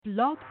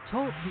Blog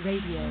Talk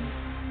Radio.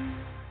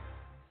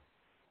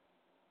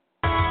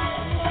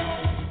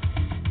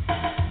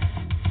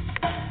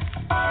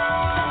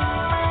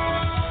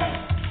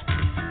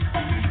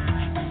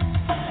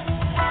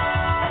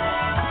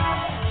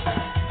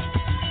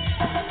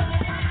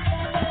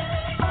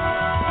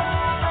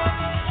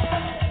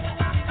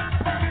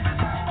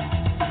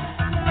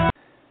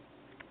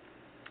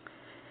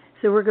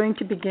 So we're going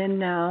to begin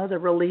now the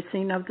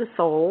releasing of the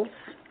souls,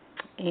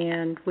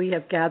 and we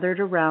have gathered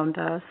around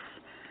us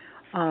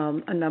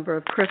a number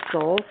of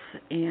crystals,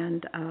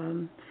 and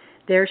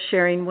they're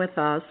sharing with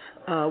us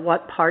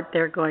what part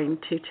they're going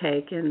to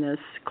take in this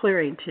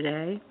clearing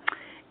today.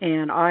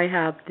 And I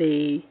have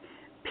the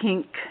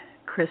pink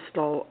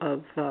crystal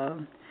of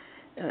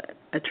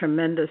a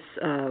tremendous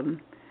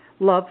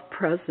love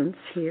presence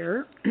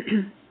here,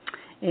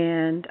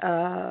 and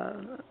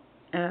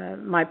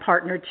my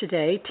partner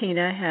today,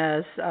 Tina,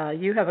 has,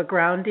 you have a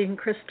grounding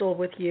crystal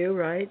with you,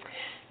 right?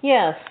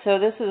 Yes, so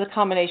this is a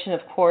combination of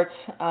quartz,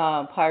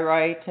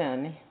 pyrite,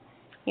 and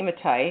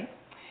hematite.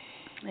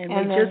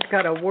 And we just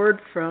got a word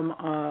from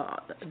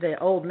the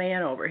old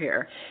man over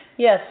here.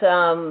 Yes,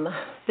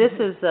 this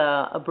is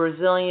a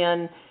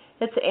Brazilian,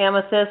 it's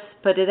amethyst,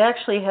 but it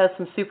actually has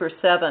some Super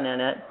 7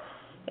 in it.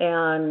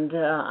 And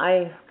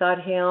I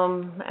got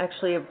him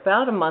actually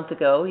about a month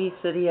ago. He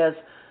said he has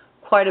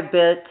quite a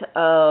bit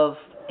of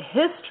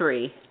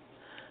history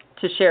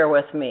to share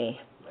with me.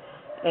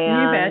 And can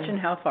you imagine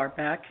how far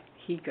back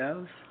he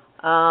goes?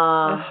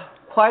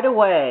 Quite a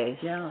ways.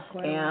 Yeah,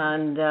 quite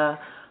and a ways.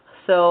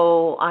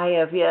 So I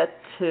have yet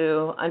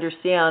to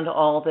understand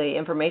all the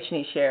information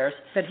he shares.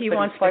 But he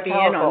wants to be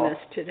in on this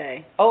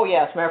today. Oh,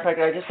 yes. Matter of fact,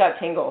 I just got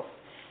tingles.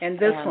 And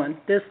this one,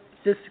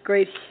 this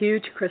great,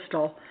 huge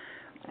crystal.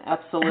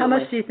 Absolutely. How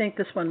much do you think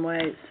this one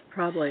weighs?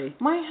 Probably.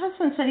 My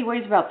husband said he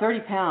weighs about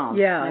 30 pounds.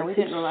 Yeah, and we it's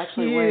didn't a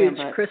actually weigh him,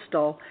 huge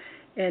crystal.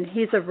 And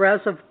he's a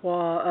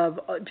reservoir of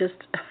just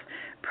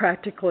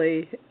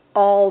practically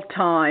all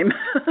time.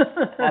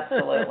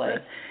 Absolutely.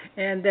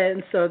 And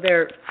then so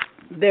they're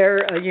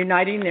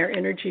uniting their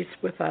energies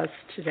with us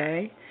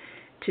today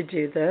to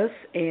do this.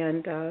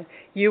 And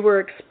you were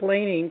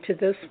explaining to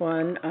this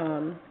one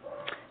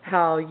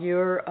how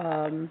you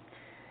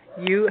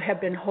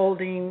have been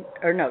holding,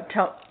 or no,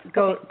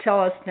 tell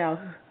us now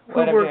who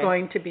we're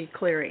going to be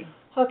clearing.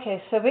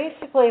 Okay, so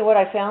basically what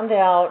I found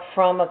out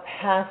from a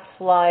past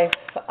life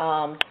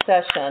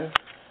session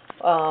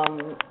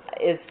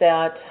is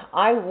that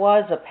I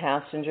was a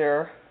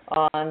passenger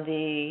on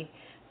the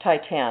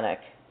Titanic.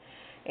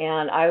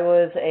 And I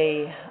was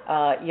a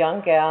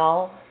young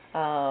gal,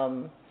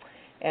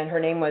 and her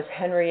name was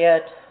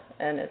Henriette,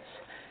 and it's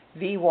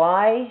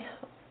Vyois,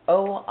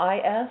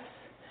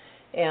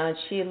 and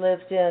she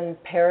lived in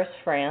Paris,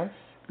 France.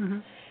 Mm-hmm.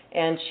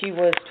 And she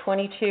was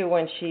 22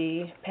 when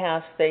she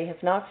passed. They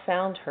have not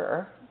found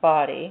her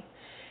body.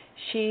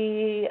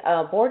 She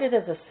boarded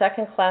as a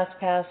second-class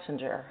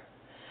passenger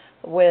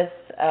with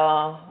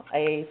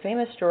a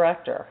famous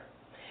director,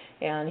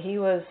 and he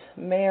was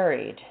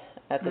married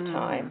at the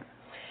time.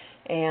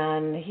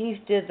 And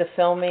he did the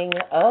filming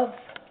of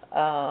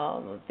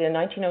the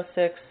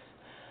 1906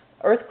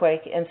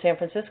 earthquake in San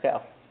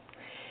Francisco.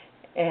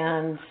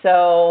 And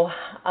so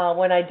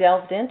when I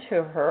delved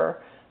into her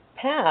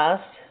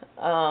past,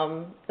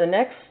 the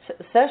next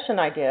session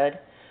I did,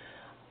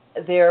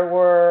 there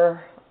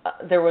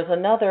was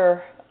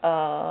another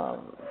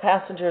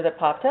passenger that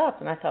popped up,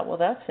 and I thought, well,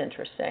 that's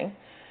interesting.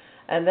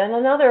 And then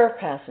another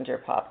passenger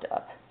popped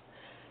up.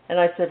 And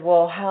I said,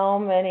 well, how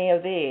many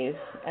of these?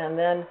 And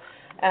then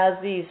as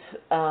these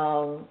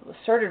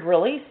started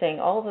releasing,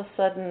 all of a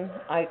sudden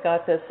I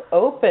got this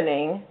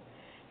opening,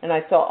 and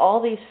I saw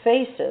all these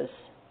faces.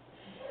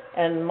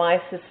 And my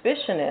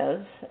suspicion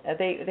is,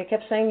 they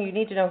kept saying, you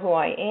need to know who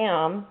I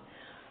am.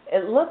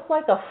 It looked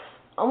like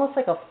almost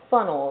like a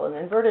funnel, an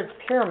inverted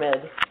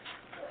pyramid.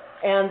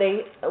 And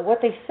what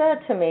they said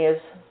to me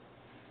is,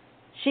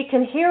 she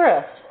can hear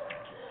us,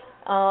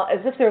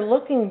 as if they're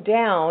looking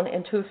down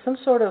into some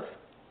sort of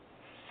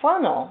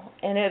funnel.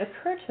 And it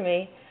occurred to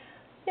me,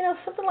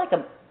 something like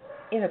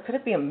could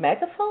it be a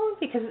megaphone?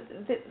 Because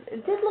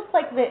it did look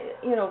like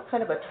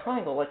kind of a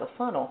triangle, like a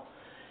funnel.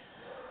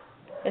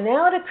 And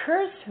now it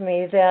occurs to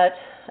me that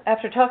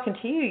after talking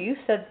to you, you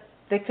said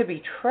they could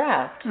be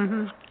trapped.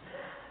 Mm-hmm.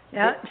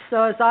 Yeah.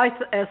 So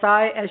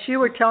as you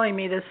were telling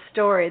me this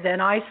story, then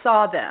I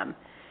saw them,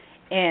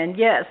 and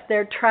yes,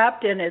 they're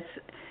trapped in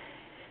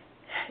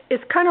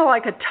it's kind of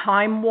like a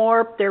time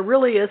warp. There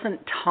really isn't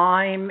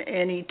time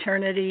and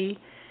eternity,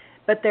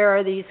 but there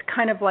are these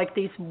kind of like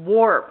these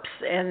warps,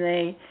 and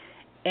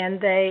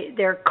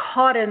they're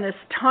caught in this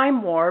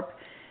time warp.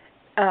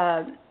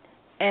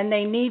 And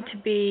they need to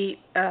be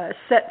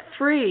set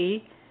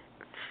free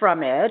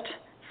from it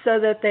so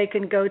that they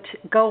can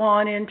go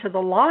on into the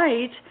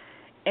light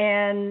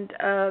and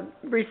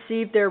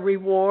receive their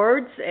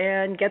rewards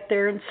and get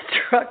their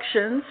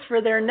instructions for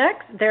their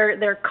next.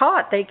 They're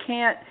caught. They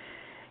can't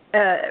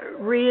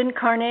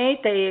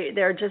reincarnate.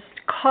 They're just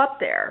caught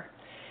there.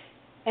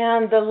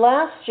 And the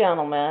last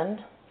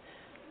gentleman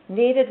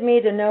needed me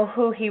to know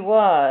who he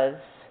was.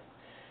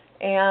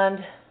 And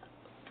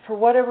for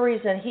whatever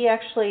reason, he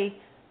actually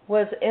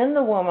was in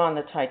the womb on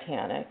the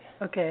Titanic.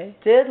 Okay.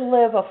 Did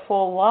live a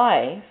full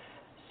life.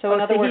 So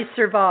in other words, he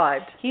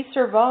survived. He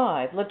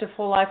survived, lived a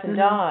full life and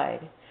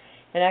died,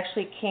 and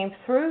actually came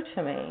through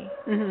to me.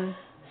 Mm-hmm.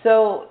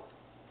 So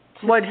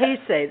what did he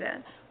say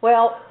then?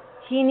 Well,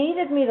 he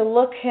needed me to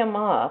look him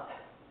up,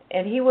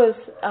 and he was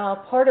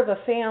part of a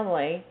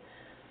family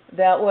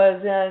that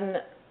was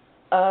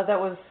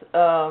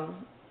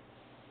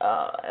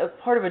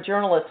part of a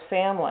journalist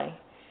family,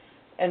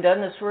 and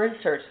done this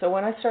research. So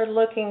when I started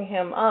looking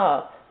him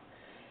up,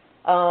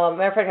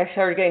 matter of fact, I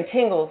started getting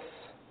tingles.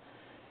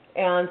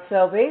 And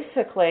so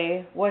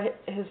basically, what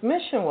his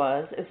mission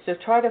was is to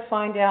try to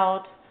find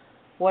out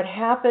what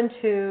happened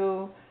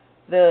to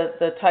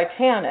the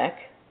Titanic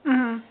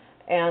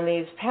and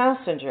these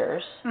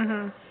passengers.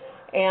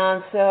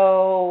 And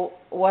so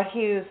what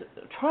he was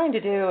trying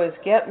to do is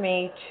get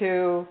me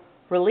to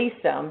release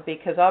them,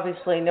 because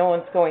obviously no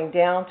one's going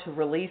down to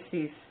release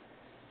these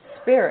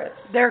spirits.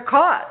 They're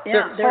caught.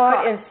 Yeah, they're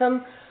caught in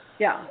some.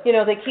 Yeah. You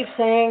know, they keep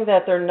saying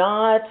that they're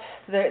not.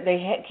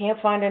 They can't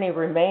find any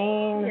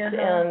remains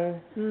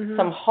in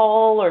some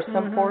hull or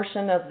some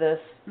portion of this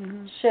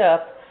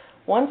ship.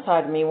 One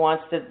side of me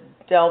wants to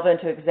delve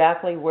into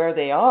exactly where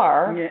they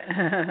are,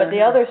 but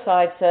the other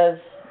side says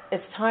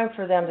it's time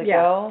for them to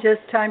go.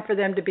 Just time for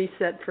them to be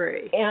set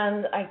free.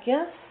 And I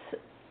guess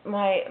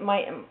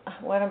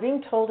what I'm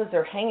being told is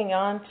they're hanging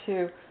on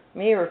to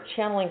me or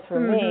channeling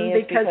through me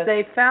because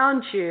they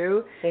found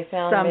you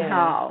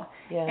somehow. Me.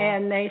 Yeah.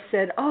 And they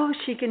said, "Oh,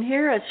 she can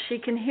hear us. She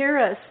can hear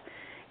us,"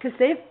 because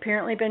they've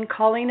apparently been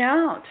calling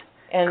out,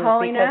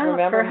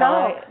 for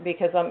help.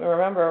 Because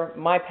remember,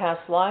 my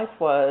past life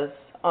was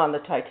on the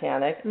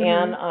Titanic,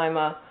 and I'm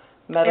a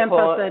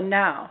medical empathy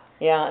now.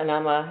 Yeah, and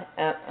I'm a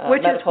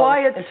which is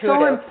why it's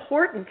intuitive. So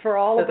important for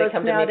all of us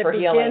now to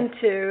begin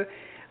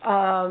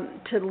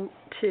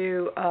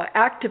to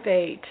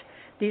activate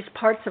these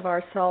parts of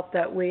ourself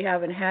that we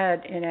haven't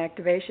had in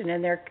activation,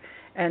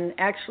 and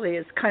actually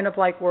it's kind of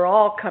like we're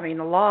all coming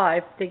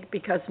alive,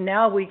 because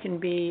now we can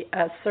be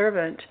a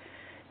servant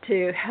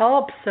to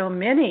help so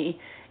many,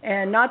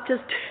 and not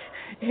just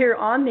here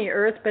on the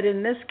earth, but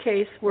in this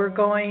case we're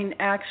going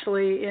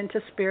actually into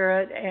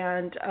spirit,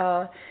 and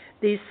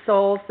these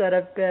souls that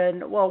have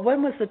been,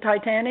 when was the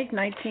Titanic?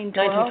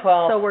 1912?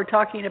 1912. So we're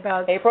talking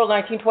about... April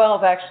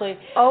 1912, actually.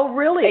 Oh,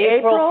 really?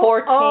 April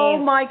 14th, oh,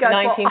 my God.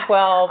 1912.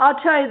 Well,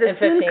 I'll tell you, the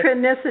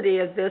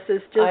synchronicity of this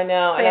is just I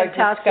know, fantastic.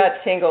 And I just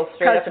got tingles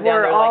straight up and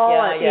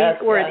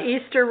down. We're at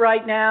Easter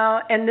right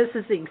now, and this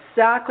is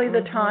exactly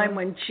the time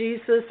when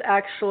Jesus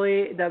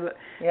actually, the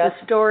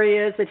story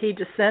is that he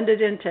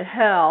descended into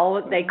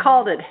hell. They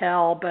called it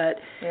hell, but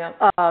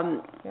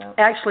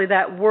actually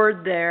that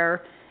word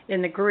there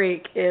in the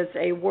Greek is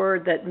a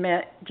word that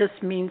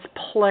just means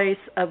place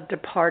of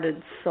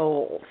departed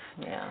souls.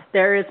 Yeah.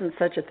 There isn't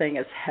such a thing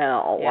as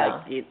hell,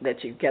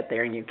 that you get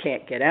there and you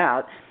can't get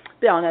out.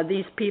 Now,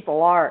 these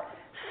people are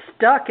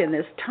stuck in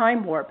this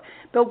time warp.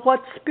 But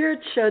what Spirit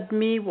showed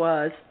me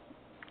was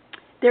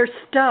they're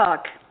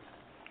stuck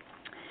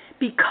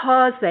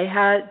because they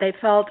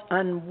felt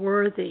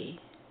unworthy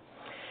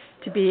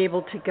to be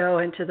able to go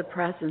into the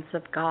presence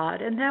of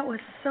God. And that was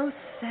so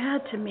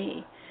sad to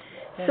me.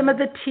 Some of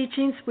the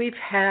teachings we've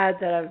had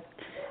that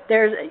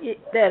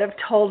have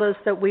told us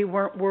that we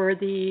weren't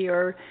worthy,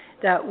 or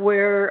that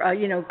we're,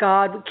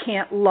 God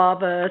can't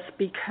love us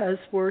because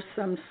we're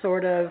some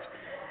sort of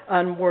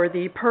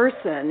unworthy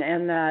person,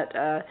 and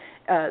that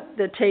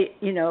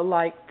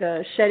like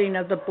the shedding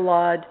of the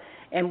blood,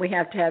 and we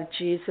have to have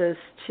Jesus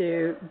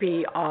to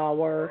be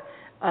our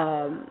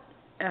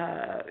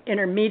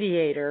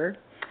intermediator.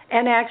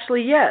 And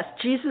actually, yes,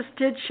 Jesus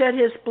did shed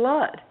his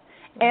blood.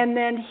 And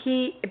then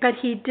he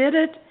did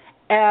it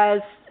as,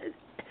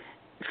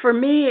 for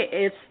me,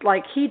 it's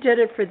like he did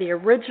it for the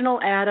original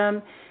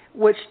Adam,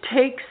 which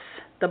takes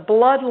the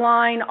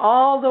bloodline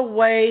all the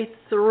way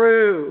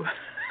through.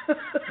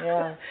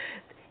 Yeah.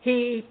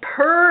 He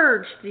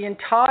purged the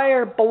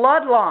entire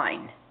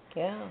bloodline.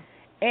 Yeah.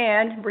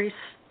 And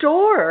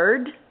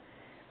restored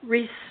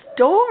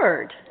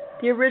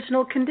the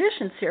original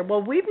conditions here.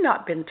 Well, we've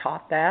not been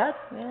taught that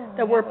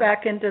we're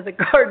back into the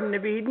Garden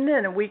of Eden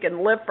and we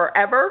can live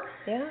forever.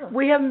 Yeah.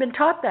 We haven't been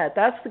taught that.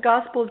 That's the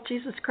gospel of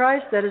Jesus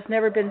Christ that has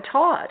never been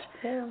taught,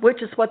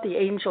 which is what the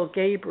angel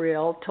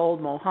Gabriel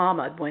told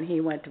Muhammad when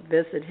he went to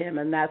visit him,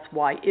 and that's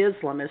why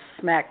Islam is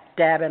smack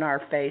dab in our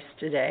face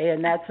today,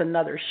 and that's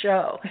another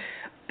show.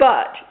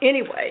 But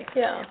anyway,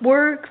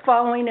 we're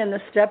following in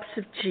the steps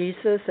of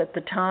Jesus at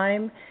the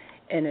time,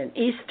 and an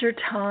Easter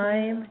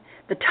time,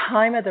 the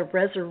time of the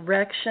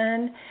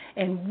resurrection,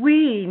 and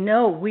we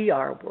know we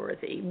are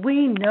worthy.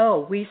 We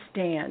know we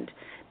stand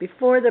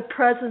before the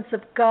presence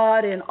of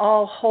God in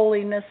all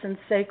holiness and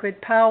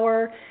sacred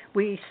power.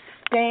 We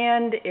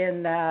stand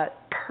in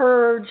that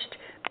purged,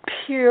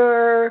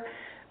 pure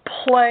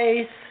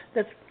place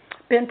that's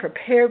been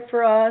prepared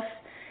for us,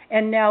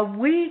 and now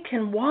we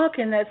can walk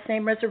in that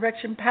same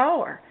resurrection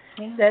power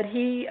that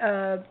he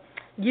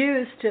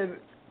used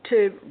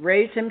to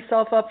raise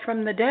himself up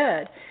from the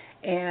dead.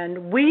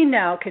 And we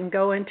now can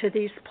go into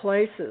these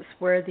places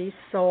where these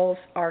souls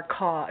are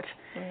caught.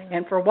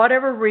 And for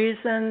whatever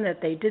reason that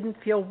they didn't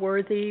feel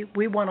worthy,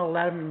 we want to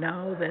let them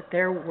know that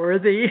they're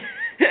worthy.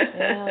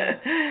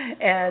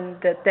 And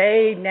that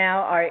they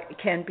now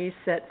can be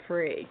set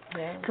free.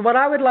 So what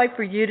I would like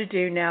for you to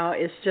do now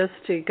is just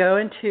to go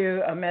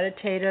into a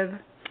meditative,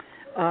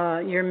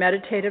 your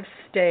meditative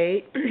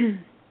state.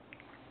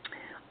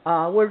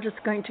 We're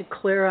just going to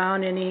clear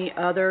out any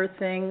other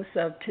things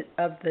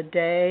of the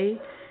day,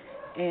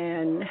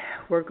 and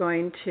we're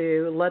going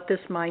to let this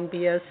mind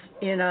be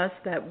in us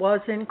that was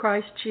in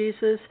Christ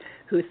Jesus,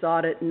 who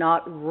thought it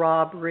not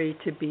robbery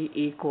to be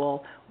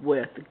equal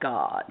with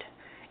God.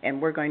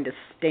 And we're going to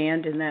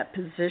stand in that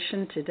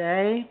position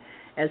today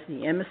as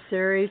the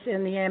emissaries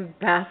and the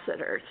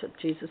ambassadors of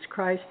Jesus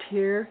Christ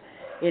here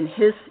in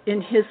his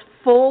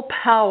full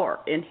power,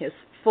 in his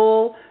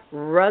full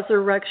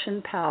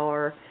resurrection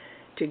power,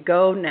 to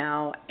go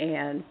now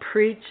and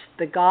preach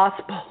the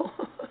gospel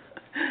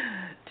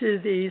to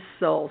these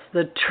souls,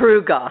 the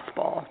true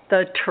gospel,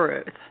 the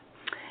truth.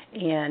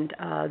 And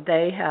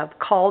they have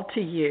called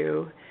to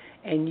you,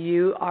 and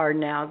you are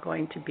now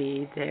going to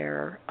be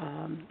their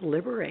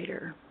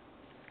liberator.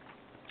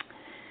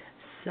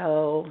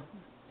 So,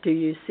 do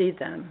you see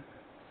them?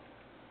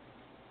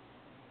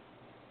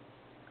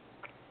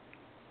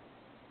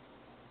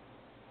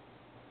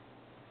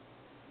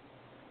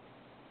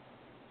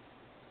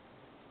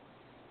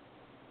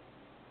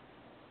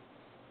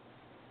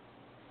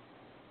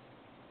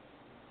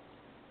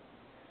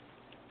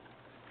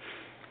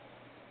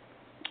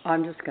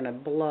 I'm just going to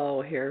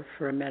blow here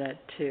for a minute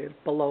to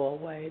blow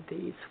away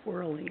these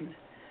whirling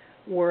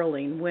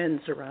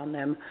winds around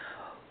them.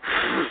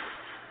 I'm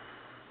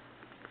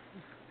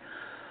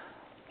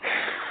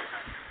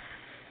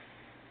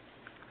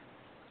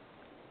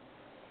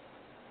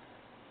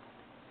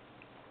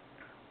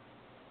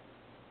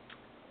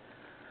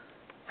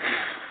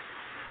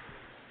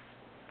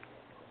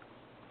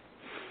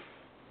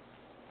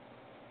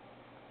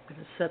going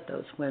to set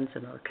those winds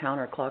in a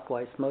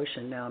counterclockwise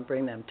motion now and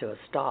bring them to a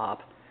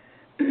stop.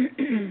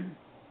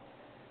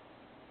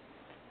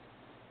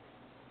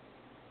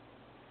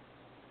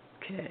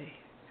 Okay,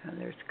 now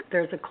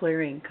there's a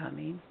clearing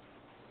coming.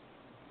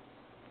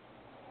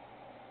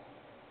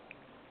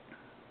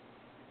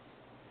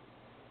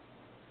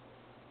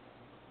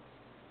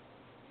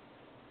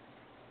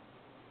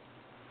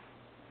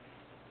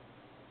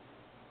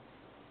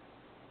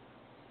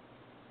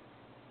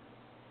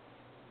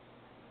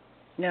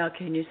 Now,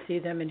 can you see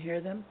them and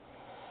hear them?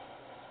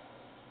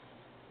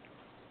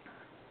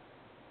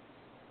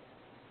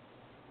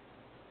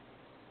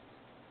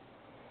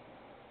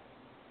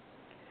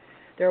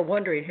 They're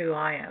wondering who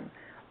I am.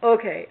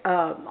 Okay,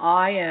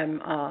 I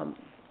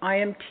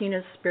am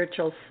Tina's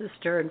spiritual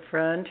sister and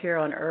friend here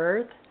on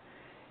Earth,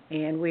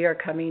 and we are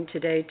coming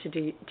today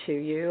to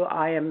you.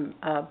 I am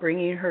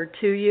bringing her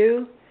to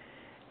you.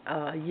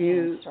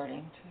 You. I'm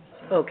starting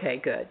to. Okay,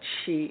 good.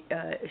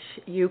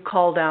 You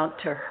called out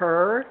to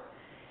her,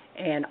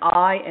 and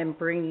I am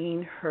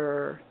bringing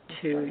her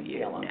to you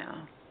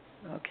now.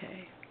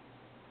 Okay.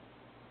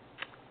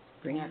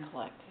 They're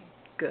collecting.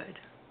 Good.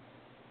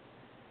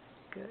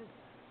 Good.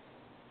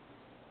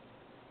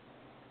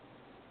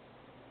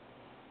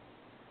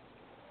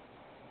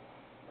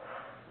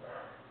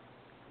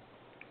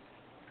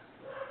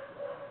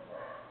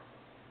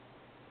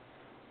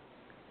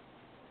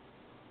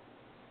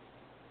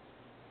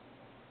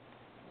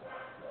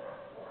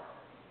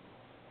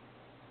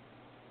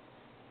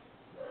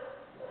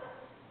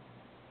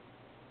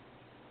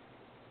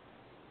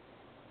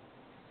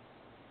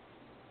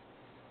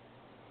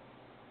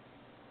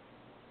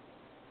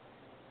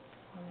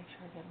 I'll make sure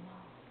I get them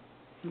all.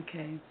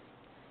 Okay.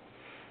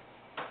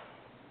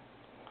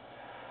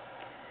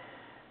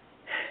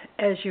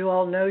 As you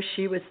all know,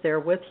 she was there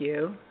with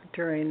you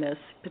during this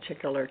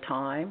particular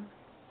time,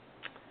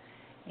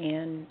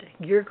 and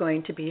you're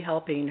going to be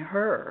helping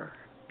her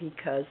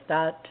because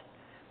that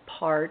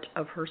part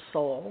of her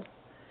soul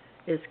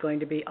is going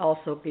to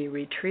also be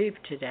retrieved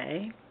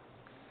today,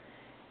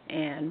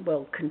 and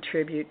will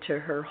contribute to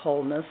her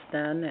wholeness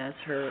then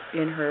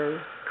in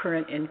her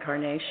current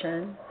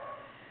incarnation.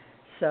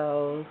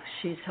 So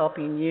she's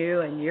helping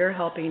you, and you're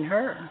helping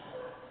her.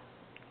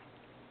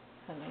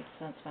 That makes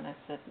sense when I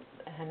said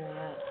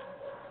Henriette.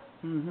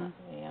 Mm-hmm.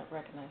 Yeah,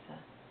 recognize that.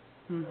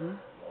 Mm-hmm.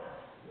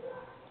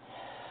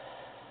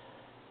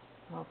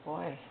 Oh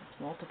boy,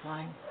 it's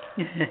multiplying.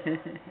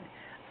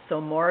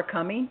 So more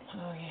coming?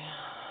 Oh yeah.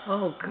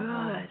 Oh,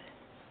 good.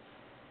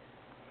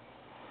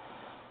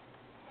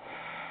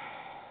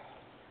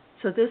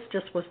 So this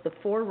just was the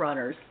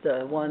forerunners,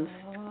 the ones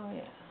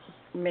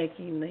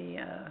making the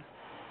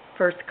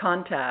first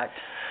contact.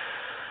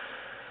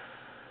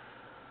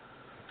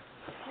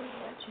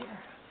 Here.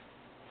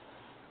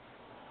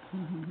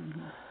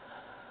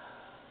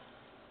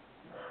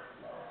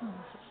 Oh,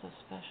 this is so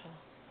special.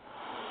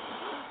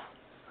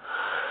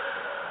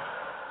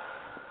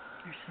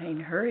 They're saying,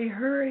 hurry,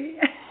 hurry.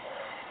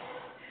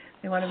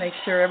 They want to make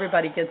sure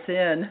everybody gets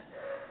in.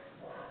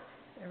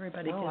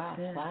 everybody gets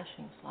in.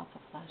 Flashings, lots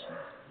of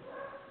flashings.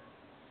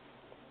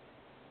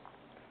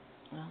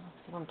 Well, let's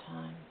give them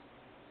time.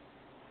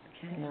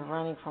 Okay. And they're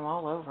running from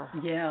all over.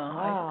 Yeah,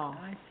 wow.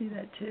 I see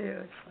that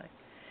too. It's like,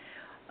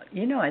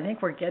 I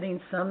think we're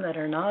getting some that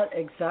are not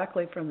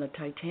exactly from the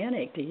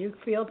Titanic. Do you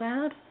feel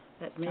that?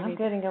 That maybe I'm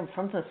getting them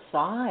from the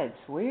sides.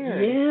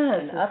 Weird.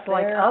 Yes, and it's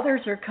like there,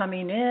 others are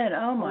coming in.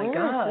 Oh my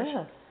gosh. Where is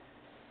this?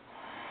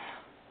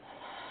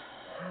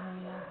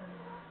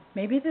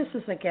 Maybe this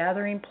is a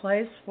gathering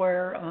place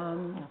where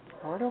a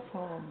portal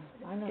home.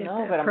 I don't if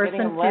know, a but I'm getting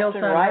person them left feels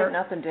and right and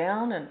up and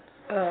down and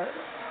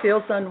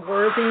feels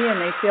unworthy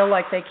and they feel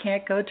like they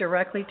can't go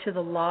directly to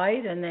the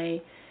light, and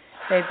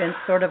they've been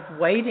sort of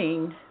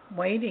waiting,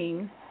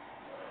 wondering.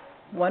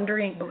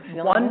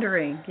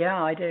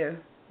 Yeah, I do.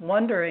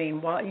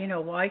 Wondering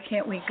why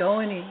can't we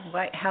go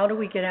how do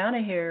we get out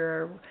of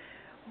here?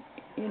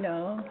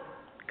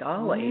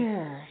 Golly.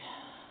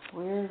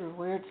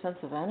 Weird sense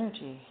of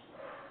energy.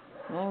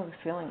 Now we're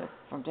feeling it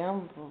from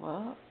down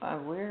below.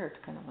 Weird,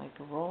 kind of like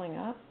rolling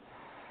up.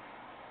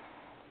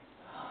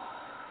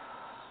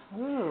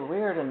 Ooh,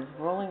 weird, and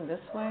rolling this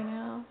way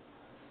now.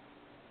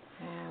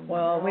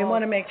 Well, we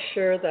want to make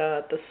sure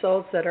that the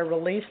souls that are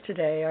released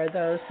today are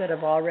those that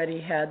have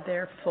already had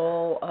their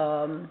full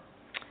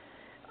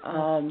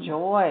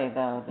joy,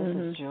 though. This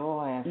is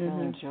joy. I'm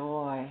feeling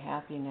joy,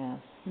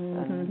 happiness.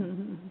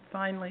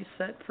 Finally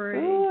set free.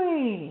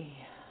 Ooh.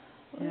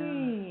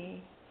 Yeah.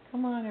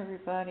 Come on,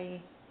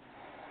 everybody.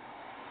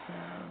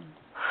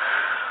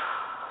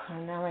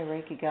 And now my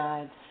Reiki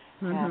guides.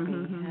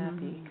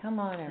 Happy. Come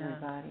on,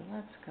 everybody.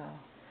 Let's go.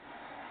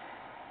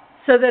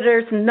 So that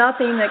there's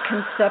nothing that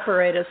can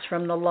separate us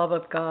from the love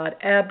of God.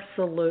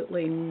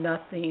 Absolutely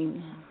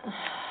nothing.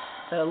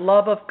 The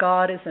love of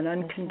God is an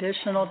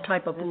unconditional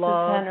type of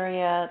love. This is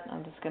Henriette.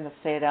 I'm just going to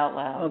say it out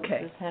loud.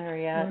 Okay. This is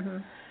Henriette.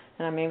 And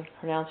I may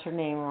pronounce her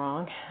name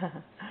wrong.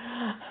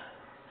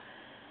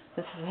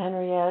 This is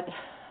Henriette.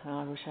 Oh,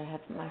 I wish I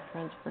had my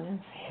friend's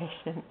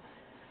pronunciation.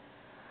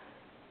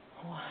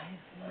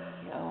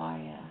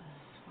 Y-V-O-I-S.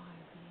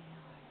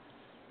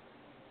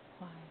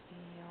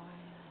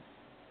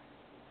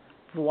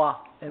 Voix.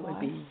 It would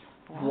be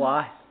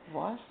voix.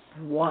 Voix?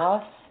 Voix.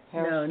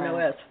 No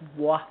S.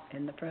 Voix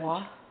in the French.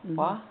 Voix?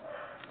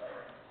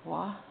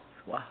 Voix?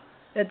 Voix.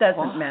 It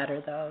doesn't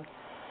matter, though.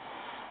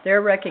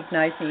 They're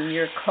recognizing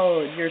your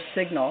code, your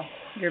signal,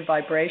 your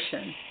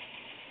vibration.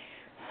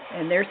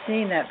 And they're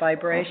seeing that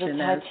vibration.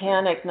 The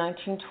Titanic,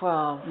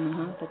 1912.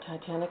 The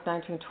Titanic,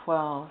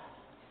 1912.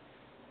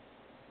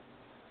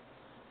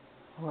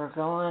 We're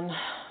going to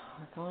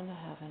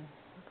heaven.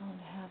 We're going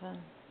to heaven.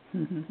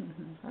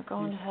 We're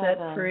going to heaven.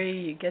 Set free.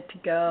 You get to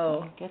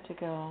go. You get to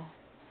go.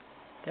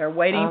 They're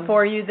waiting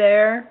for you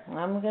there.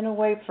 I'm going to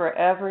wait for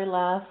every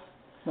last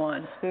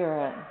one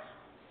spirit.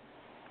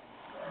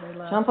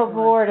 Jump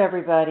aboard,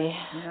 everybody.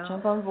 Yeah.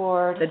 Jump on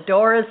board. The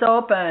door is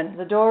open.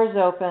 The door is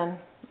open.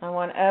 I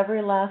want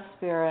every last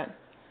spirit.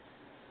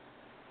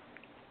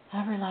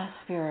 Every last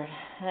spirit.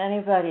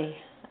 Anybody.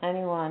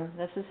 Anyone.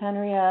 This is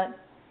Henriette.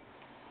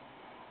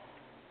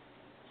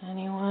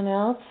 Anyone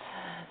else?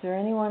 Is there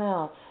anyone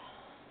else?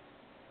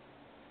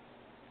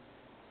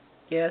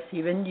 Yes,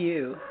 even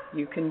you.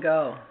 You can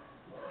go.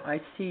 I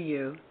see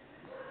you.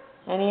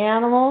 Any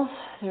animals?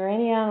 Is there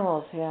any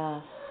animals?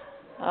 Yes.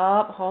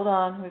 Oh, hold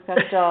on. We've got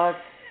a dog.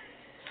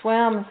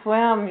 Swim.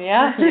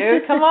 Yeah,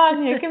 you. Come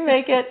on. You can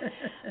make it.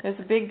 There's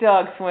a big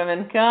dog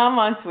swimming. Come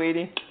on,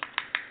 sweetie.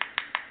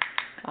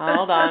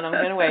 Hold on. I'm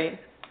going to wait.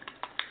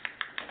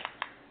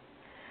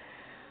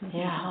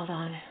 Yeah, hold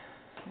on.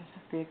 There's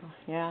a big one.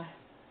 Yeah.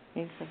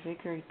 He's a big,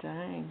 great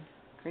Dane.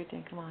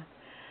 Come on.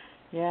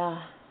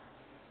 Yeah.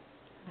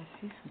 I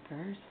see some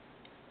birds.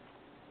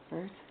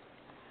 Birds.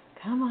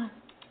 Come on.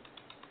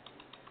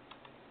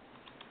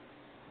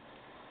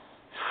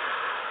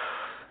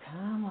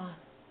 Come on.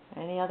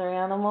 Any other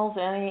animals?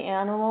 Any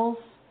animals?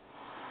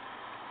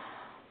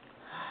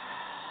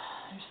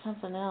 There's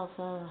something else.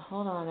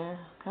 Hold on there.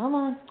 Come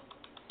on.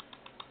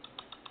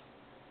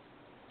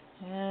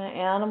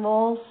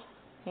 Animals?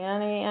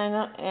 Any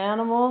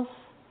animals?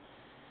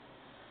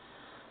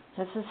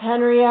 This is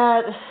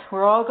Henriette.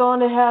 We're all going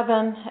to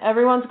heaven.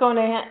 Everyone's going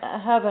to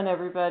heaven,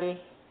 everybody.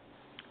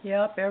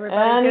 Yep,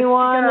 everybody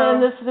Anyone gets to go.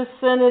 in this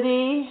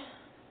vicinity?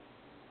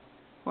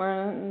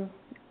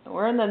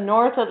 We're in the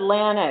North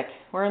Atlantic.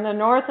 We're in the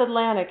North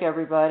Atlantic,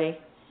 everybody.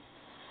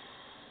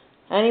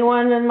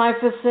 Anyone in my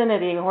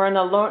vicinity? We're in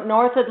the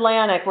North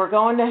Atlantic. We're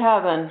going to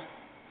heaven.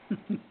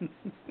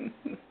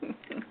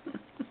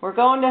 We're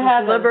going to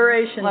heaven.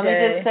 Liberation Let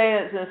Day. me just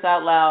say this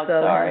out loud.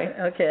 Sorry.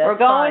 Okay, that's We're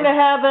going fine.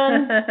 to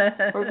heaven.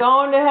 We're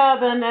going to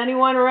heaven.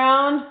 Anyone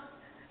around?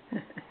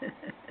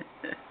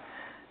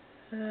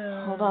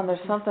 Hold on. There's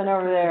something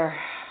over there.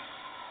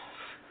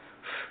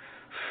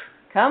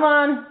 Come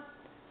on.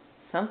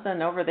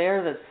 Something over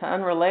there that's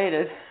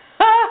unrelated.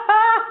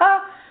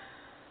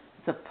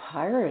 It's a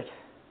pirate.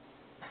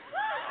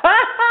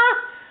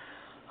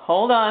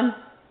 Hold on.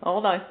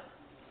 I'm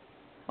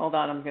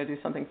going to do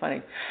something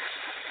funny.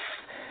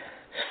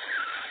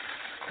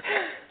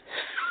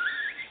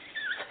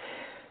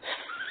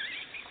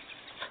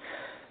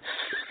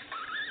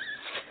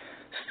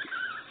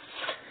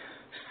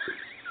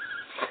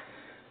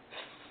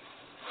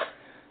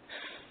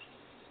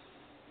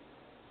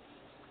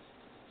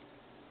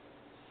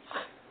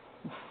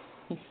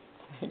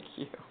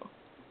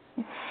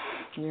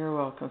 You're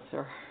welcome,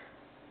 sir.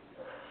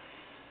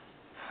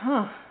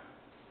 Huh.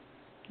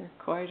 You're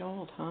quite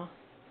old, huh?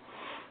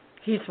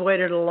 He's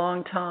waited a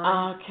long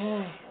time.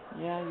 Okay.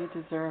 Yeah, you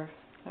deserve.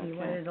 Okay. He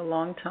waited a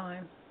long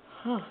time.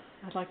 Huh.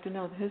 I'd like to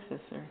know his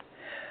history.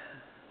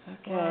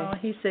 Okay. Well,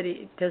 he said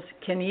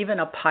can even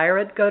a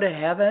pirate go to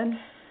heaven?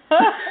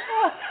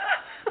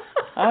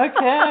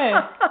 Okay.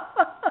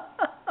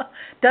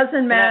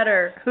 Doesn't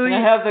matter who can you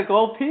I have the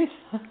gold piece?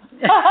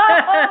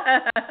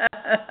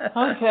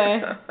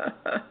 Okay.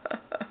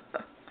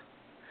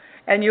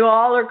 And you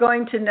all are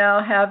going to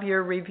now have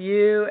your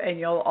review, and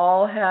you'll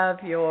all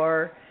have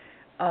your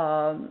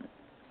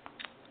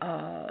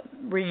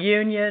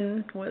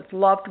reunion with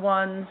loved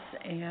ones,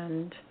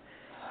 and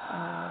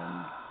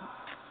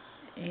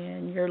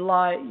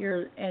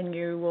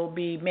you will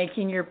be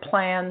making your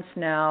plans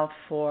now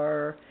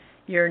for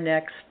your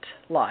next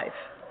life.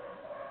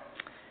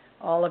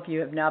 All of you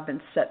have now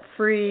been set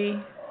free,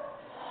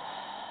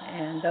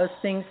 and those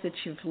things that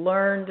you've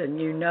learned and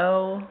you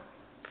know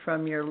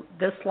from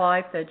this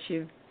life that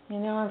you've... You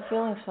know, I'm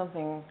feeling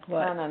something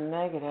kind of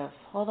negative.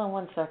 Hold on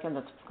one second.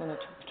 That's going to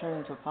turn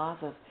into a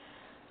positive.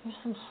 There's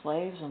some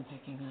slaves I'm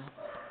picking up.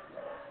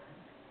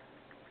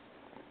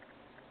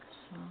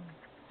 So,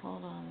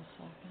 hold on a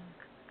second.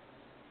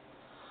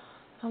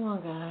 Come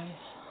on,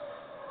 guys.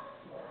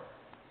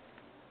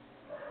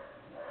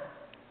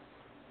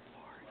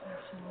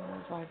 There's some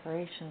weird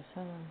vibrations,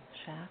 some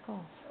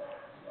shackles.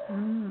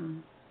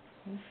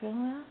 You feel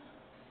that?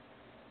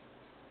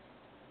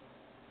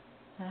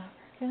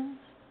 Africans?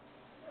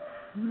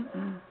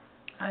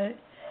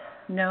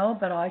 No,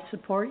 but I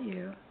support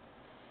you.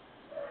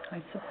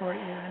 I support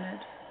you in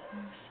it.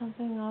 There's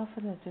something off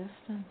in the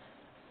distance.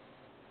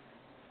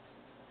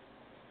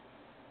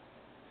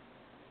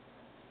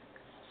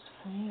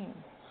 Strange.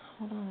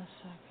 Hold on a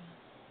second.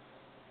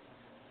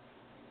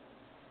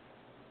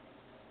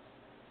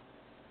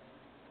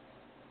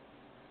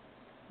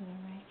 Did I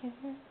make it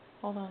here?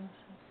 Hold on a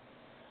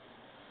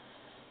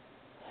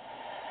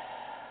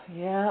second.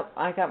 Yep,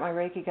 I got my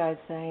Reiki guide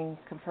saying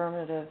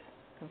confirmative.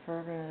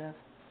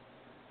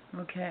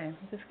 Okay.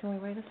 Can we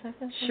wait a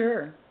second?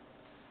 Sure.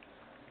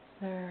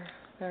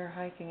 They're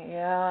hiking.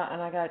 Yeah,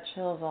 and I got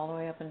chills all the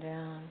way up and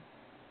down.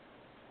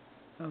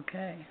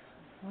 Okay.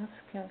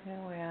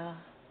 Yeah.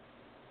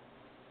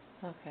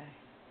 Okay.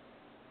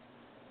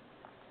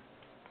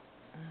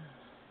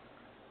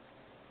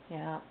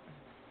 Yeah.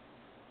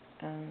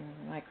 And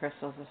my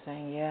crystals are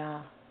saying,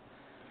 yeah,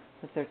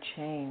 that they're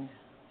chained.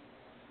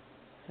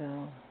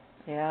 So,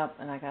 yep,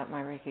 and I got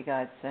my Reiki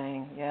guide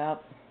saying,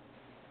 yep.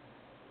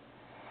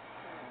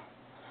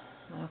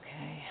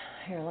 Okay,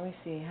 here, let me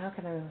see. How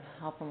can I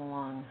help them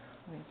along?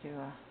 Let me do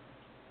a...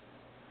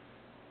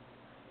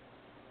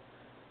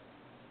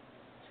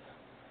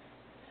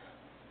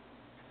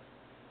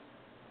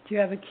 Do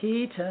you have a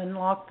key to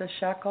unlock the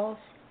shackles?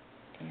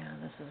 Yeah,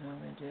 this is what I'm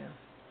going to do.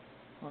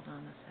 Hold on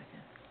a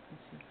second.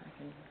 Let's see if I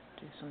can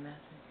do some magic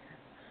here.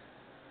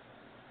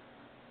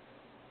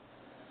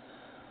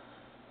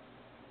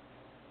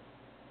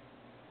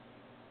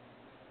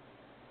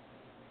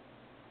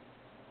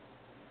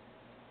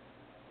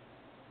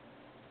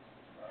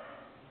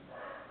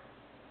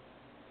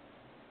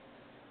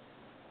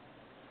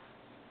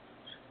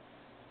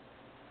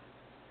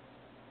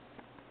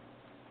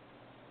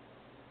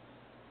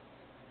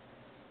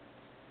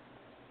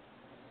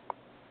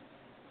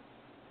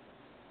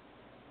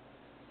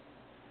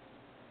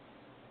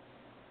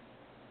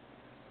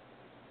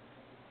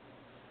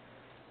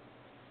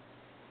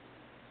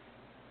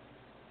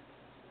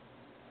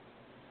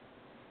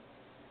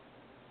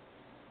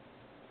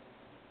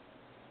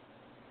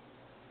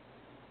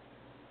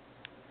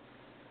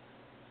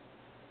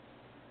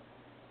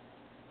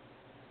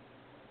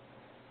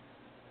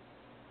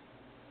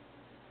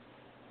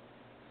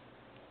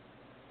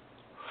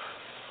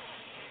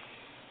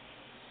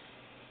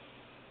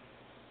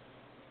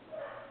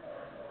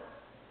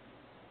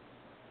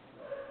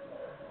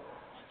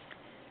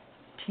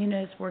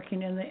 Tina is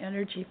working in the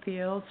energy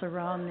fields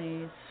around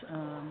these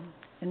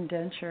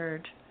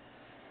indentured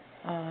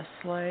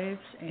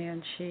slaves,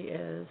 and she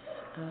is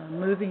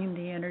moving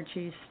the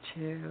energies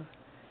to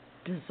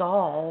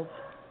dissolve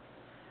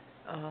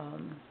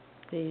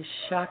these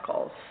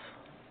shackles.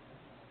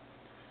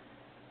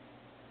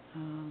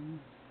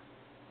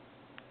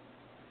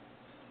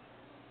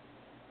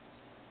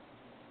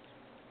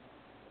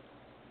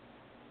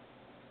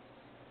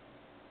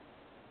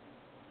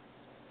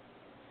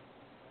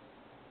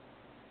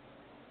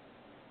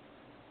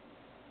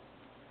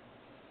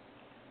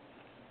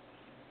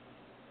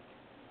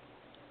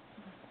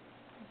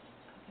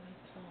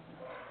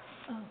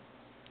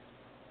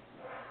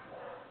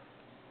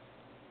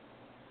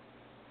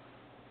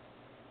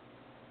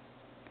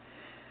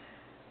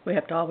 We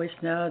have to always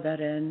know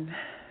that in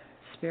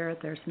spirit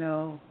there's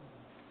no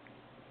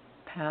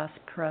past,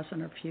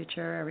 present, or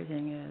future.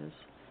 Everything is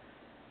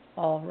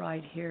all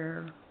right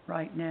here,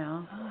 right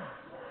now.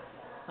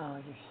 Oh,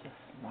 you're so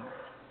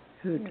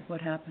smart.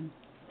 What happened?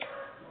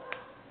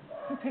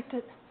 You picked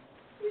it.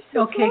 You're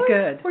so Okay, smart.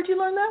 good. Where'd you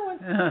learn that one?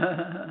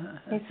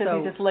 He said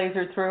he just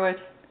lasered through it.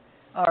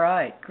 All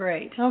right,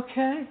 great.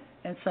 Okay.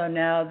 And so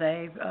now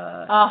they've,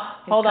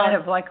 hold kind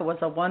on. of like it was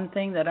a one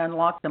thing that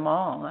unlocked them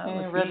all. That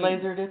was red neat.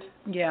 lasered it.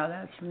 Yeah,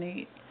 that's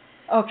neat.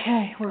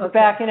 Okay, we're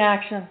back in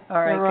action.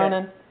 All right, we're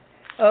running.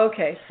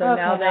 Okay, so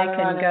now they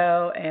can running.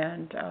 go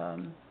and,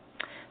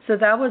 so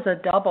that was a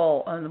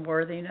double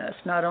unworthiness.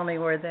 Not only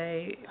were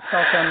they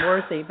felt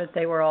unworthy, but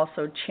they were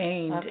also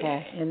chained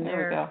in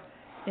there we go.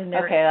 In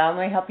their. Okay, let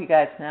me help you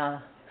guys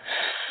now.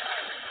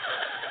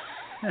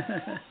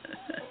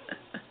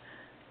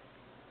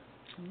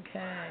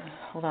 Okay.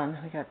 Hold on,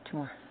 we got 2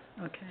 more.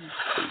 Okay.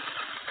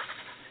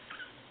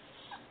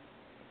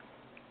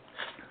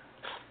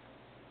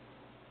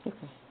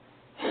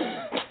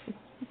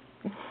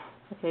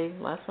 Okay,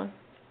 last one.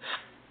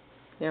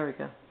 There we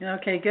go.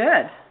 Okay,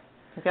 good.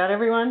 We got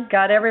everyone?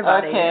 Got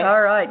everybody. Okay.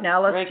 All right,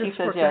 now we're yes.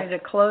 going to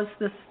close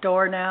this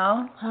door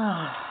now.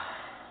 Yeah.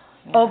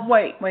 Oh,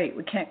 wait, we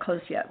can't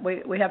close yet.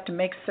 We have to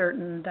make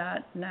certain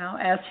that now,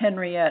 as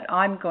Henriette,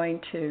 I'm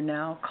going to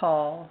now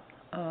call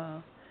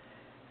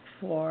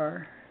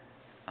for,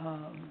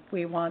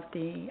 we want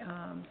the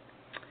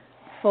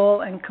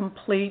full and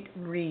complete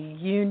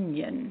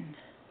reunion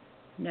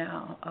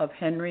now of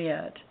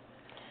Henriette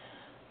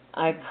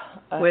with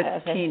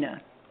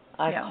Tina.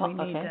 We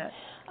need that.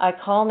 I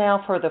call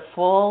now for the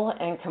full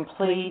and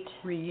complete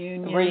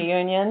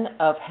reunion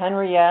of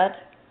Henriette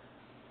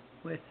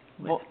with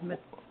me.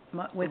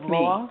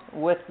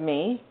 With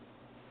me.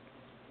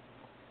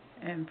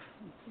 And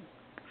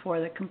for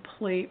the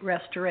complete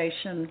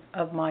restoration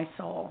of my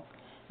soul.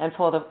 And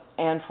for the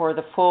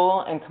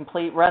full and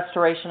complete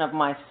restoration of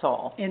my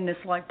soul. In this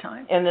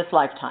lifetime. In this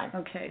lifetime.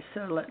 Okay,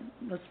 so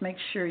let's make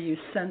sure you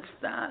sense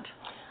that.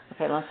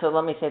 Okay, so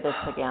let me say this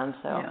again.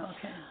 So yeah,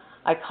 okay.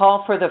 I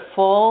call for the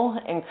full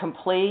and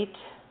complete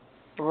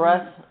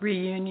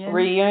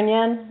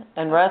reunion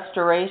and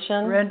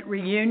restoration.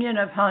 Reunion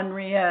of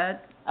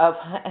Henriette. Of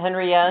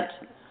Henriette.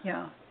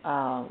 Yeah.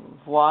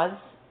 Was.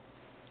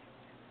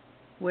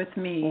 With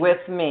me.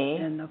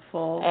 And the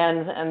full.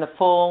 And the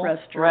full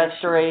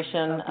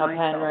restoration of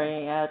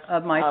Henriette.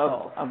 Of my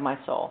soul. Of my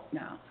soul.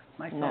 Now,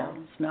 my soul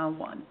is now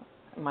one.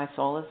 My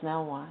soul is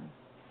now one.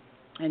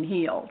 And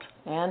healed.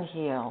 And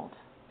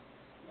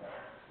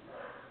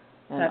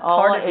that all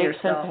part of aches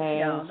yourself. and pains.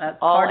 Yeah, that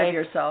part of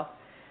yourself.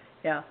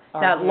 Yeah.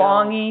 That healed.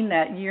 Longing,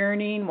 that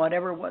yearning,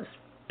 whatever was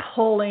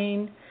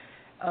pulling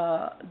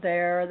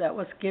there that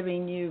was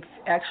giving you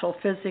actual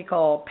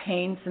physical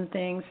pains and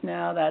things,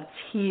 now that's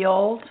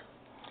healed.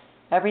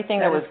 Everything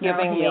that was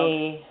giving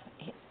me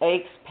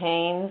aches,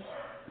 pains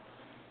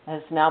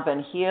has now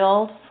been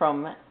healed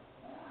from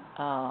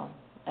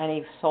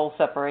any soul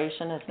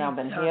separation has now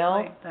been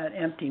healed. That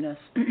emptiness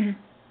that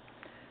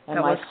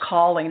was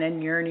calling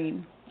and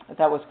yearning.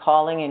 That was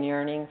calling and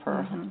yearning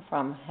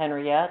from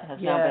Henriette has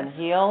now been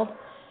healed.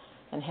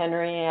 And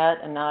Henriette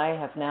and I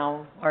have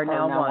are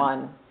now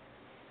one.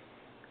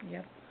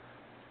 Yep.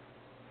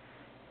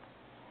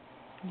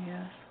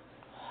 Yes.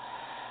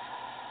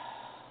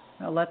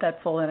 Now let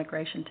that full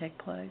integration take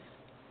place.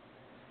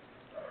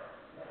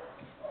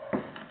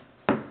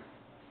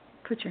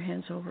 Put your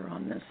hands over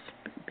on this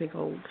big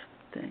old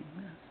thing.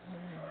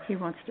 He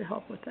wants to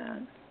help with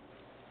that.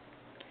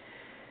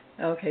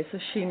 Okay, so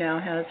she now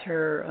has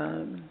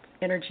her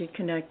energy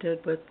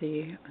connected with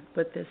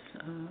this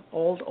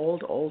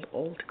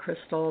old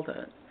crystal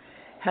that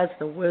has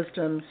the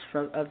wisdoms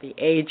of the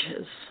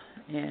ages,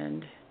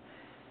 and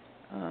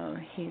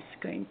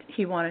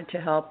he wanted to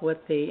help with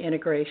the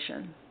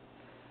integration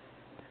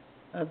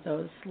of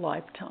those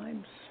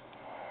lifetimes.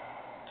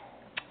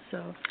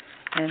 So,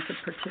 and to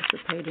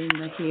participate in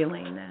the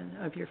healing and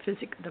of your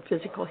the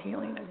physical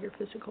healing of your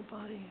physical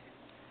body.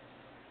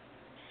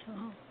 So,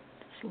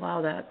 just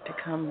allow that to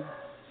come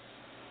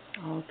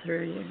all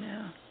through you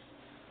now.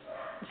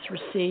 Just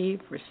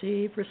receive.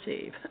 Receive.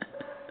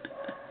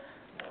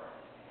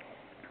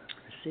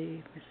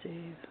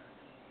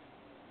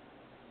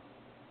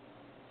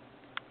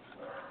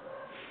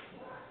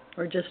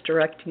 We're just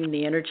directing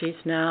the energies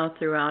now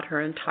throughout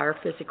her entire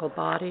physical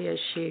body as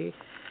she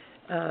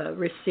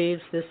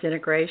receives this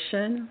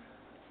integration.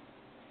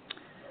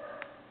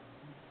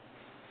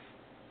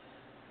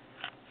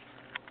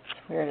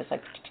 It's weird. It's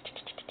like,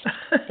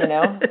 you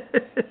know,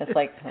 it's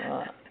like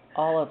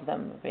all of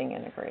them being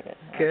integrated.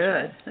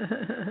 Good.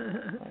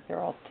 Like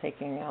they're all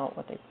taking out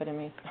what they put in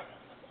me.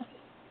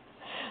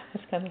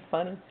 It's kind of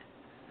funny.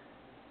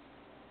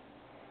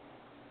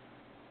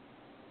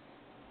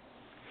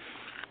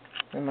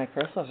 And my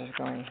crystals are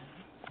going,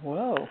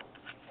 whoa,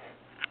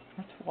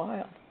 that's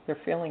wild. They're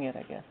feeling it,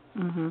 I guess.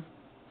 Mm-hmm.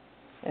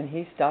 And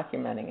he's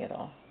documenting it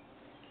all.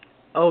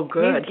 Oh,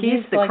 good.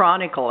 He's the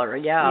chronicler.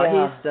 Yeah,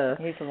 he's the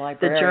librarian.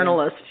 The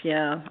journalist.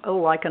 Yeah. Oh,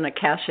 like an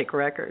Akashic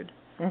record.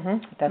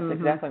 Mm-hmm. That's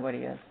exactly what he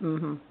is.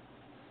 Mm-hmm.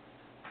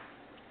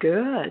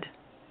 Good.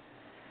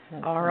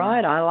 That's all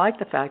right. I like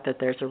the fact that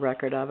there's a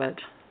record of it.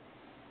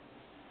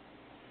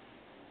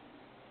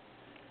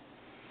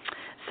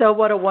 So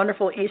what a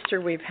wonderful Easter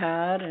we've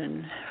had,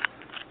 and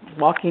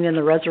walking in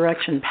the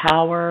resurrection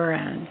power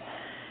and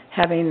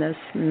having this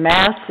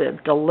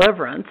massive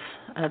deliverance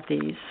of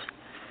these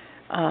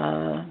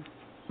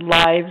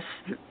lives,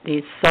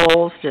 these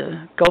souls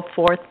to go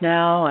forth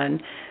now.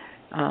 And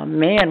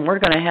man, we're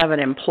going to have an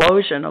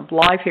implosion of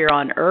life here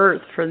on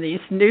earth for these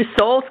new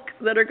souls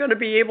that are going to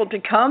be able to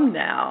come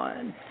now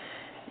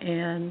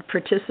and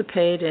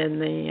participate in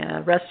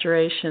the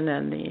restoration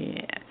and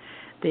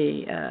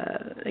the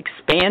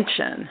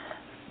expansion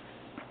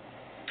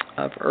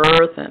of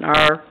Earth and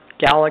our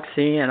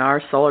galaxy and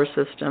our solar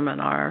system and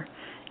our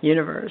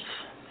universe.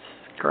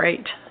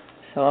 Great.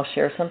 So I'll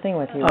share something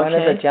with you. Okay. One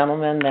of the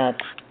gentlemen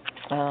that,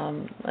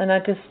 and I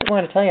just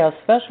want to tell you how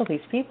special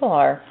these people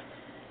are.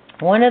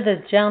 One of the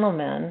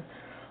gentlemen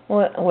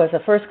was a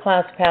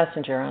first-class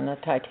passenger on the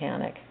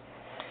Titanic.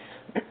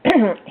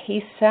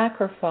 He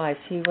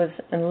sacrificed, he was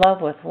in love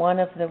with one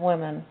of the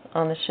women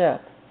on the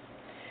ship.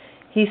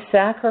 He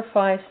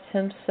sacrificed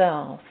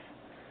himself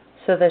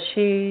so that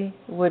she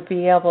would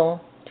be able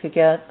to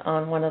get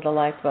on one of the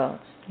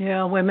lifeboats.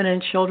 Yeah, women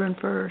and children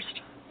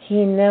first.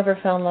 He never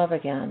found love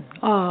again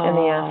in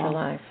the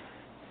afterlife.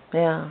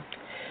 Yeah.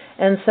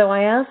 And so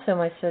I asked him,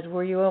 I said,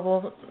 were you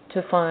able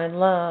to find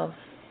love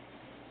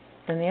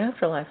in the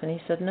afterlife? And he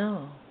said,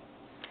 no.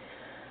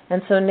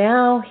 And so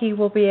now he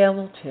will be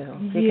able to,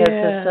 because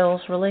his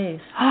soul's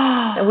released.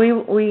 And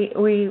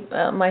we,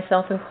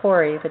 myself and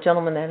Corey, the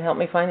gentleman that helped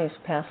me find these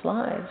past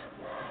lives,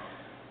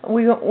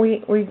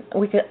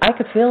 I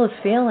could feel his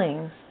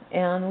feelings,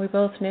 and we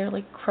both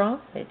nearly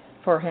cried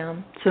for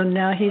him. So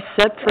now he's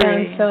set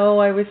free. And so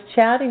I was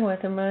chatting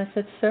with him, and I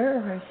said,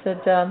 sir,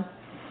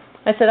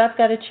 I said, I've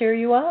got to cheer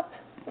you up.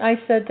 I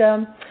said,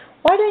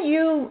 why don't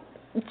you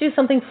do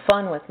something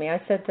fun with me? I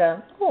said,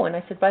 and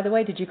I said, by the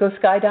way, did you go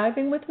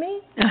skydiving with me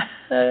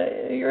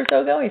a year or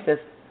so ago? He says,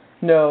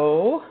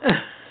 no.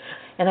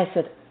 And I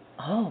said,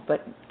 oh,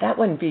 but that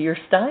wouldn't be your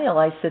style.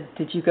 I said,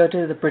 did you go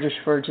to the British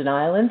Virgin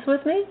Islands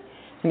with me?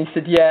 And he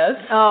said, yes.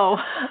 Oh.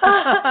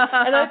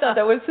 And I thought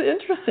that was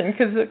interesting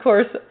because, of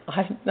course,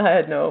 I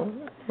had no,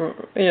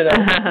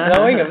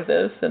 knowing of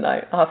this. And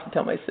I often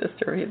tell my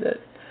sister that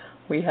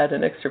we had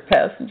an extra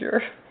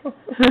passenger. So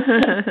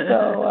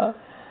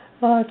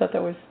I thought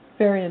that was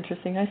very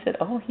interesting. I said,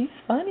 oh, he's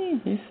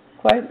funny. He's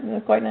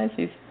quite nice.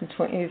 He's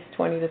 20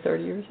 to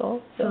 30 years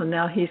old. So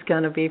now he's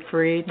going to be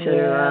free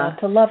to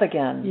love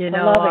again.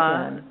 Love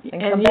again.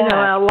 And come back.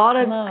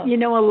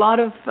 A lot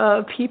of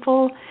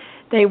people,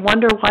 they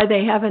wonder why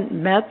they haven't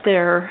met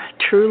their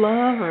true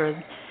love,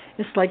 or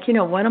it's like,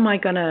 when am I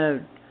going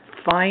to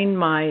find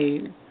my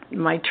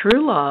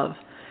true love?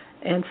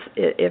 And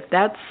if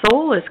that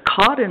soul is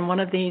caught in one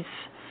of these,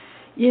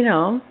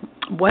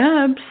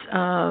 webs,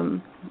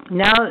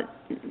 now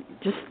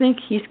just think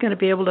he's going to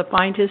be able to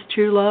find his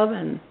true love,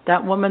 and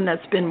that woman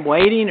that's been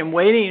waiting and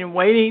waiting and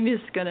waiting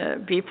is going to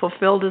be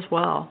fulfilled as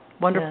well.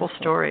 Wonderful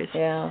stories.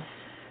 Yeah.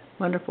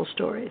 Wonderful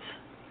stories.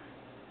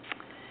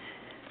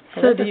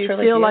 So do you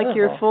feel like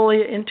you're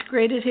fully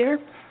integrated here?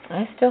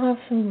 I still have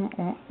some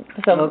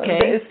okay.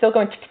 It's still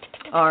going.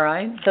 All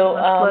right. So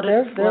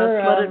let's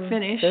let it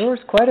finish. There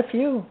was quite a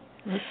few.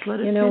 Let's let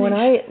it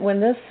finish. When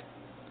this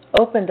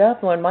opened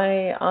up, when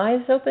my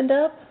eyes opened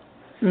up,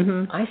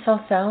 I saw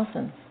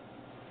thousands.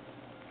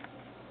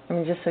 I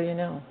mean, just so you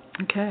know.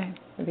 Okay.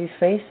 These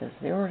faces,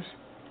 there was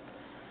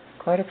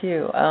quite a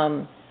few.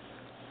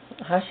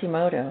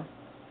 Hashimoto,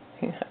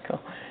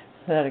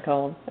 that I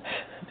call him.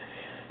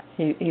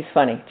 He's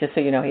funny, just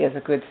so you know. He has a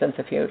good sense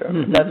of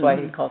humor. That's why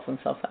he calls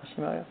himself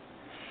Hashimoto.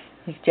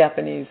 He's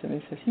Japanese, and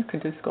he says, "You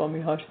can just call me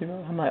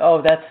Hashimoto." I'm like,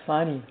 "Oh, that's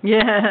funny."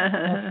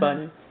 Yeah, that's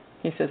funny.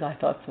 He says, "I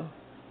thought so."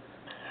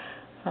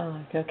 I'm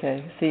like,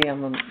 "Okay, see,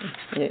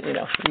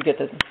 you get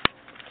the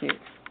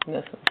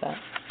cuteness of that."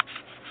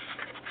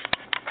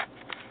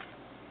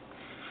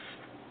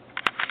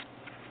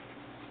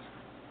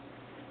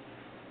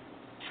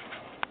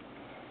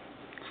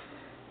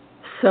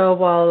 So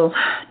while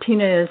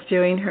Tina is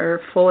doing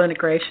her full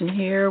integration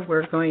here,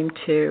 we're going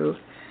to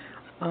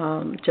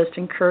just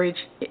encourage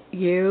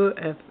you,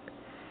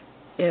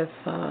 if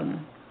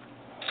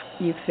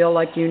you feel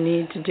like you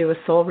need to do a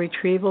soul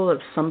retrieval, if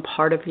some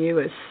part of you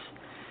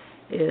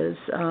is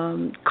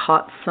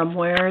caught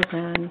somewhere,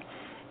 then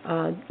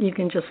you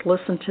can just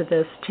listen to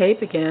this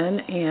tape again,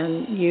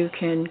 and you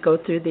can go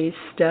through these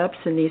steps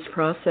and these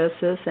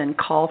processes and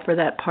call for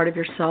that part of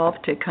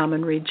yourself to come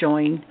and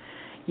rejoin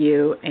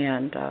you,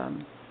 and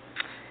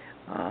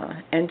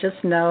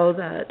just know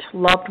that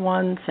loved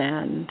ones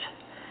and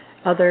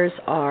others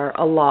are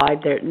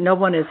alive. No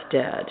one is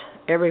dead.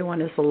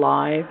 Everyone is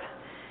alive,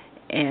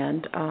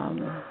 and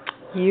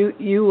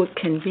you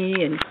can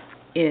be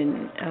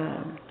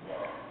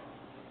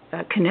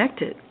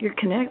connected. You're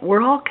connected.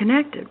 We're all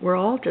connected. We're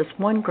all just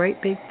one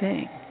great big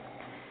thing,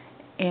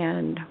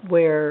 and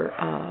we're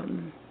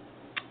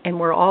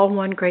all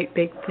one great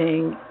big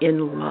thing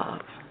in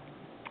love.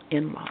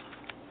 In love.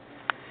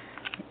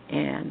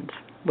 And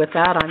with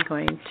that, I'm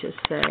going to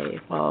say,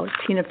 while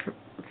Tina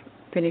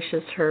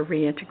finishes her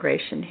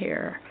reintegration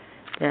here,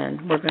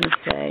 then we're going to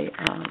say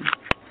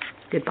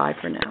goodbye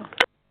for now.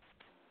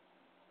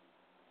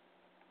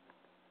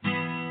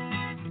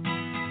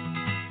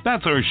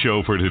 That's our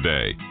show for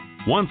today.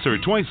 Once or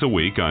twice a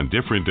week on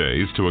different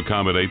days to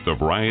accommodate the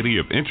variety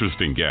of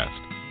interesting guests,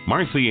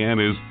 Marcy Ann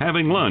is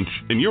having lunch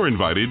and you're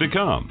invited to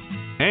come.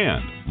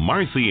 And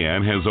Marcy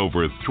Ann has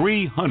over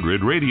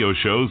 300 radio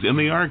shows in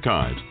the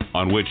archives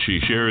on which she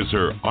shares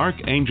her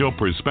archangel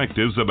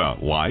perspectives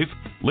about life,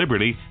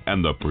 liberty,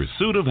 and the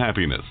pursuit of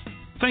happiness.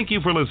 Thank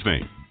you for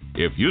listening.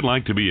 If you'd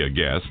like to be a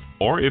guest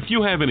or if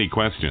you have any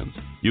questions,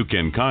 you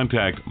can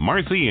contact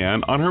Marcy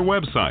Ann on her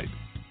website,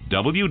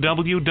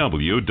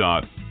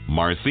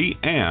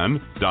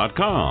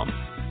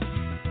 www.marcyann.com.